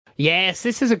Yes,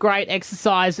 this is a great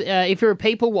exercise. If you're a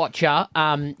people watcher,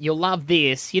 you'll love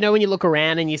this. You know, when you look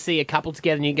around and you see a couple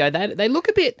together and you go, they look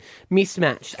a bit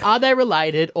mismatched. Are they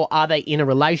related or are they in a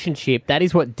relationship? That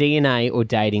is what DNA or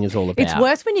dating is all about. It's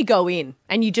worse when you go in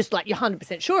and you just you're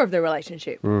 100% sure of the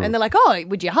relationship. And they're like, oh,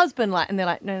 would your husband and they're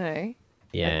like, no.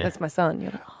 Yeah. That's my son.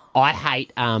 You're like, oh. I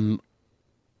hate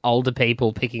older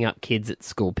people picking up kids at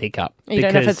school pickup. You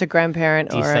don't know if it's a grandparent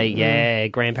do or you say,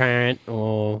 grandparent,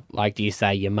 or do you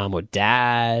say your mum or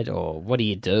dad, or what do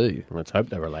you do? Let's hope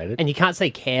they're related. And you can't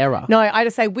say carer. No, I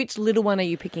just say, which little one are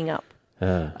you picking up?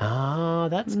 Oh,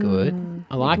 that's good.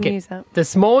 I like can it. use that.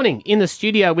 This morning in the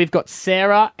studio, we've got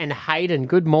Sarah and Hayden.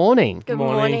 Good morning. Good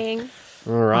morning.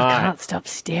 All right. I can't stop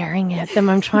staring at them.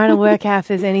 I'm trying to work out if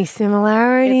there's any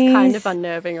similarities. It's kind of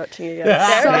unnerving watching you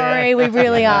guys. Sorry, we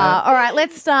really are. All right,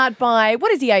 let's start by,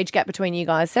 what is the age gap between you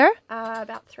guys, Sarah?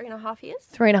 About 3.5 years.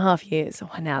 3.5 years.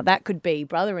 Oh, now that could be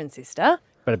brother and sister.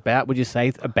 But would you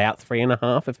say about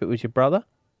 3.5 if it was your brother?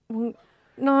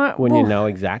 No. Wouldn't you know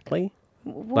exactly?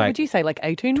 What would you say,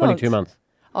 18 22 months.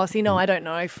 Oh, see, no, I don't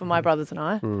know for my brothers and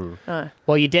I. No.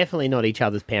 Well, you're definitely not each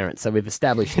other's parents, so we've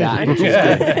established that. Which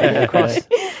is good.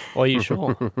 Are you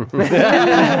sure?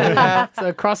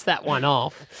 So cross that one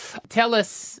off. Tell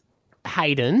us,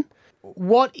 Hayden,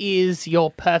 what is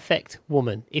your perfect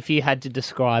woman, if you had to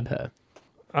describe her?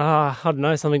 I don't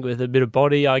know, something with a bit of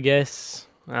body, I guess.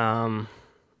 I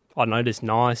don't know, just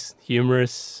nice,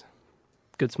 humorous,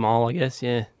 good smile, I guess,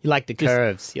 yeah. You like the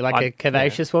curves. You like a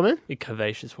curvaceous woman? A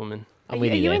curvaceous woman. I'm Are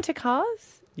with you there. into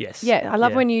cars? Yes. Yeah, I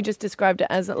love when you just described it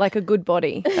as like a good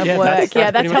body of Yeah, work. that's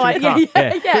That's how I. pretty much Yeah,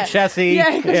 it. yeah. Good chassis. Yeah,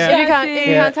 You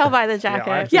can't tell by the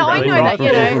jacket. Yeah, I Really know right.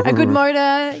 that. A good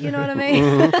motor. You know what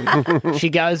I mean. She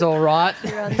goes all right.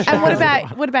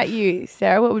 And what about you,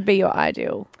 Sarah? What would be your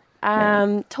ideal?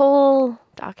 Tall,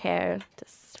 dark hair,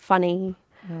 just funny,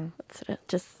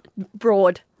 just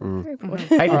broad. Very broad.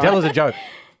 Hayden, tell us a joke.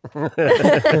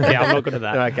 Yeah, I'm not good at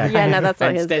that. Okay. Yeah, no, that's not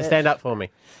And his bit. stand up for me.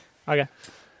 Okay.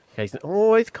 Okay,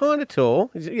 he's kind of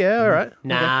tall. Yeah, all right.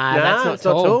 Nah, Okay. that's not it's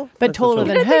not tall. tall. But That's not taller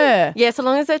tall. than her. Yeah, so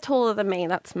long as they're taller than me,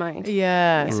 that's mine.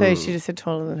 Yeah. So she just said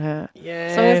taller than her. Yeah.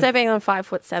 As long as they're being on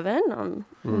 5'7",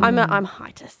 I'm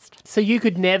heightest. So you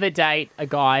could never date a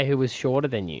guy who was shorter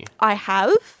than you? I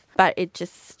have, but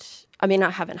I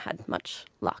haven't had much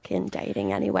luck in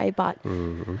dating anyway, but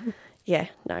yeah,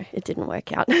 no, it didn't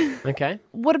work out. Okay.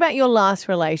 What about your last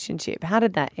relationship? How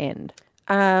did that end?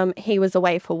 He was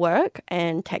away for work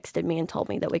and texted me and told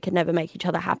me that we could never make each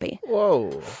other happy.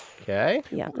 Whoa. Okay.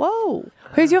 Yeah. Whoa.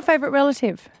 Who's your favourite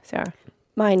relative, Sarah?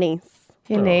 My niece.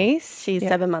 Your niece? She's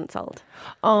 7 months old.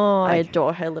 Oh. I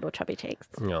adore her little chubby cheeks.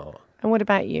 No. And what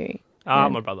about you?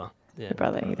 My brother. Yeah. Your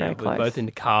brother, you're very We're close. both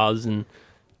into cars and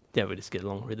we just get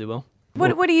along really well.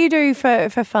 What do you do for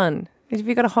fun? Have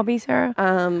you got a hobby, Sarah?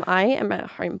 I am a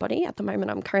homebody. At the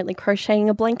moment, I'm currently crocheting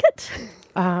a blanket.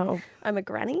 Oh, I'm a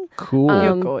granny. Cool.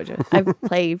 you're gorgeous. I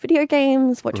play video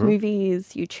games, watch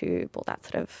movies, YouTube, all that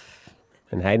sort of.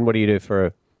 And Hayden, what do you do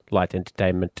for light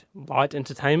entertainment? Light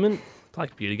entertainment, play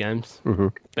computer games.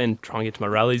 Been trying to get to my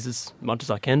rallies as much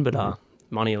as I can, but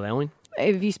money allowing.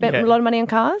 Have you spent Yeah. a lot of money on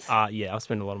cars? Yeah, I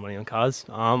spend a lot of money on cars.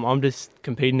 I'm just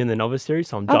competing in the novice series,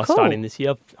 so I'm Oh, just cool. starting this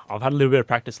year. I've had a little bit of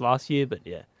practice last year, but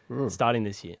yeah, starting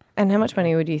this year. And how much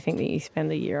money would you think that you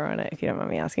spend a year on it, if you don't mind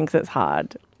me asking? Because it's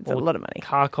hard. It's a Well, lot of money.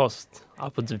 Car costs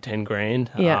upwards of 10 grand.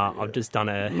 Yeah. I've just done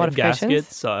a head Modifications?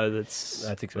 gasket, so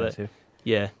that's expensive.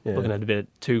 Yeah, looking at a bit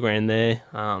of 2 grand there.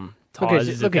 Look Tires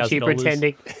is at you $1,000.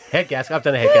 pretending. Head gasket. I've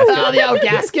done a head gasket. Oh, the old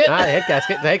gasket. The head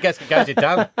gasket. The head gasket goes your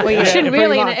tongue. Well, you Yeah, shouldn't pretty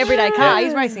really in much. an everyday car.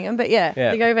 He's racing them, but yeah.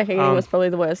 Yeah. The overheating was probably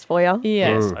the worst for you.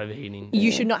 Yeah. Yes, overheating. You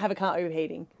should not have a car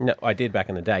overheating. No, I did back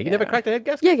in the day. You never cracked a head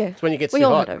gasket? Yeah, yeah. It's when you get We too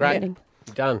all hot. had Great. overheating.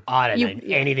 Done. I don't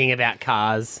know anything about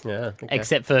cars Yeah. Okay.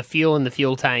 except for fuel in the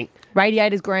fuel tank.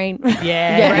 Radiator's green.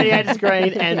 Yeah, radiator's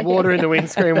green and water in the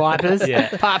windscreen wipers.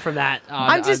 Yeah. Apart from that,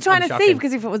 I'm just trying to see, shocking.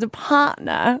 because if it was a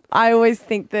partner, I always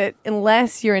think that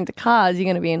unless you're into cars, you're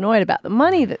going to be annoyed about the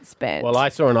money that's spent. Well, I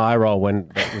saw an eye roll when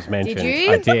that was mentioned.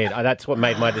 you? I did. That's what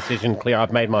made my decision clear.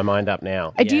 I've made my mind up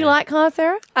now. Do you like cars,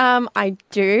 Sarah? I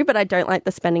do, but I don't like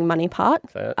the spending money part.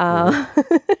 So,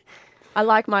 I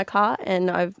like my car, and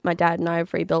my dad and I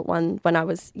have rebuilt one when I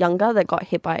was younger that got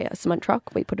hit by a cement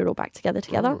truck. We put it all back together.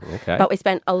 okay. But we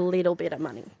spent a little bit of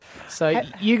money. So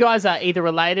you guys are either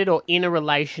related or in a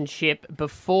relationship.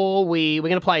 Before we're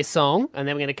going to play a song, and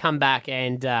then we're going to come back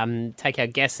and take our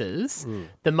guesses.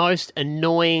 The most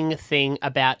annoying thing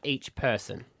about each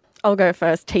person. I'll go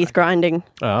first. Teeth grinding.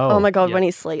 Oh. my God, Yeah. when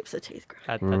he sleeps, the teeth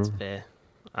grind. That's fair.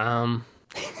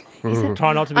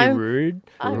 Try not to be rude.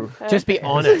 Just be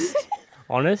honest.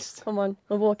 Honest. Come on,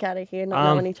 we'll walk out of here not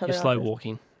knowing each other. You're slow after.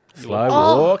 walking. Slow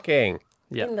walking.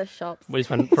 Yeah. In the shops. We just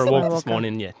went for a walk this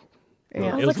morning. Yeah. I was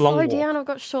It like, was a long slow walk. down, I've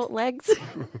got short legs.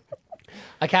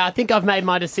 Okay, I think I've made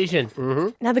my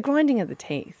decision. Now, the grinding of the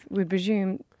teeth, we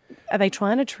presume, are they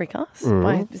trying to trick us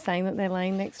by saying that they're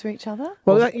laying next to each other?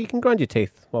 Well, you can grind your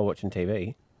teeth while watching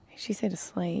TV. She said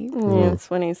asleep. Yeah, it's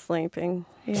when he's sleeping.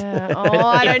 Yeah. Oh,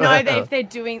 I don't know if they're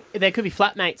doing. There could be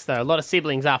flatmates though. A lot of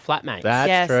siblings are flatmates.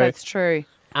 Yes, true. that's true.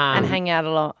 And hang out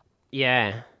a lot.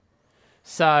 Yeah.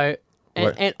 So,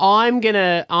 and I'm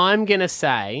gonna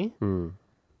say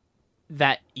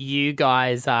that you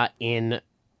guys are in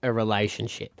a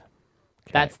relationship.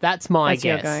 That's my That's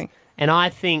your guess. going. And I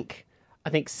think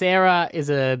Sarah is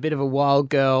a bit of a wild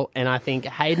girl, and I think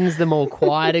Hayden's the more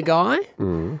quieter guy.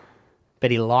 But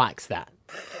he likes that.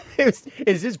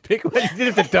 Is this pick? You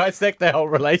didn't have to dissect the whole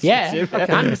Yeah, relationship.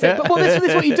 100%. But, well,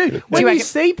 that's what you do. When you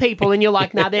see people and you're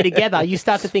like, nah, they're together, you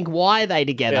start to think, why are they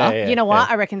together? Yeah. You know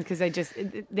what? I reckon because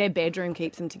their bedroom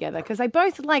keeps them together because they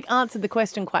both answered the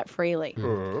question quite freely.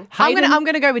 Hayden, I'm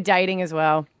gonna go with dating as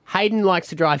well. Hayden likes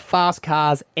to drive fast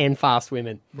cars and fast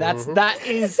women. That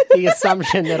is the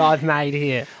assumption that I've made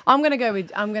here. I'm gonna go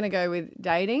with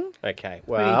dating. Okay.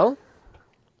 Well,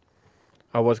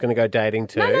 I was going to go dating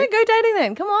too. No, go dating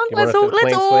then. Come on, You let's want all a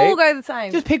clean sweep? go the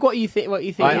same. Just pick what you think. What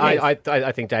you think?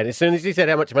 I think dating. As soon as he said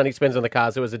how much money he spends on the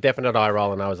cars, it was a definite eye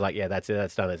roll, and I was like, yeah, that's it.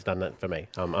 That's done. It's done that for me.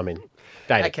 I'm in.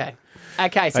 Dating.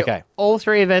 Okay. So Okay. all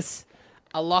three of us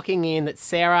are locking in that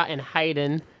Sarah and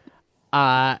Hayden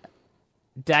are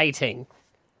dating.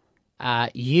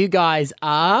 You guys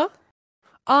are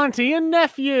auntie and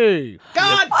nephew.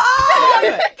 God!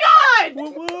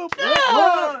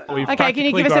 We've Okay, can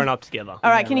you practically give us grown up together.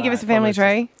 All right, can you give us a family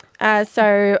tree?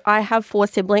 So I have 4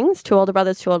 siblings, 2 older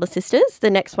brothers, 2 older sisters. The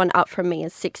next one up from me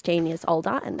is 16 years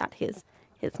older, and that is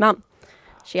his mum.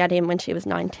 She had him when she was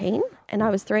 19, and I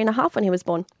was 3.5 when he was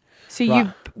born. So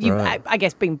you, I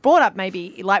guess, being brought up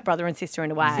maybe like brother and sister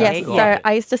in a way. Yes, so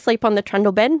I used to sleep on the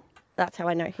trundle bed. That's how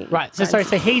I know he. Right. So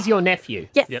he's your nephew.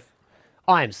 Yes. Yep.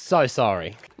 I am so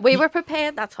sorry. We were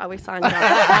prepared. That's why we signed up.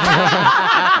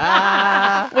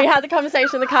 We had the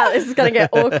conversation in the car. This is going to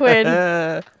get awkward.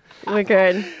 We're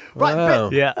good. Right.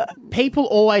 But Yeah. people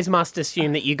always must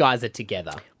assume that you guys are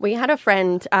together. We had a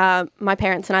friend, my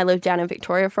parents and I lived down in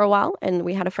Victoria for a while, and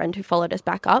we had a friend who followed us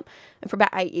back up. And for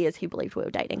about 8 years, he believed we were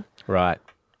dating. Right.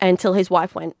 Until his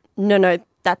wife went, no,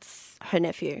 that's her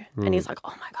nephew. And he's like,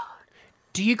 oh my God.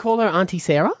 Do you call her Auntie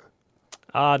Sarah?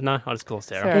 No, I just call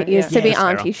Sarah. Sarah. It used to be Sarah.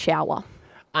 Auntie Shower.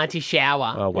 Auntie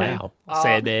Shower. Oh wow.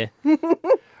 Say it there.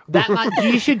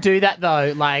 You should do that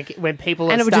though, like when people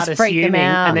And it would start just freak them assuming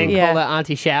out. and then Yeah. call her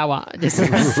Auntie Shower. Just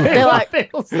They're like,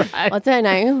 people say. what's her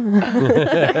name? Oh,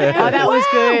 that was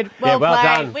good. Well, well played.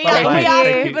 done. We, Well we played. asked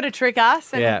Thank you. people to trick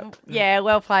us. And Yeah.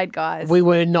 well played, guys. We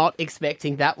were not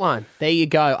expecting that one. There you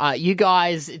go. You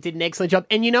guys did an excellent job.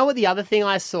 And you know what? The other thing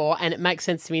I saw, and it makes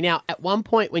sense to me now. At one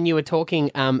point, when you were talking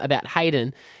about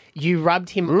Hayden, you rubbed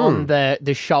him on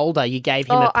the shoulder. You gave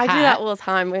him a pat. I do that all the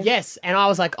time. Yes, and I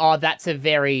was like, oh, that's a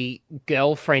very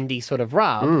girlfriendy sort of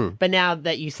rub. But now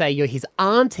that you say you're his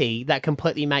auntie, that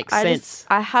completely makes sense.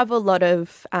 I have a lot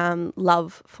of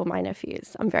love for my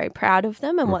nephews. I'm very proud of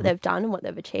them and what they've done and what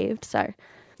they've achieved. So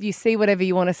you see whatever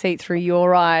you want to see through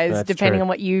your eyes, That's depending true. on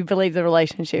what you believe the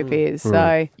relationship is.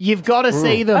 So You've got to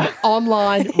see them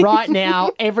online right now.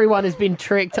 Everyone has been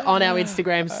tricked on our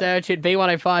Instagram. Search it,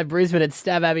 B105 Brisbane at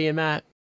Stab Abby and Matt.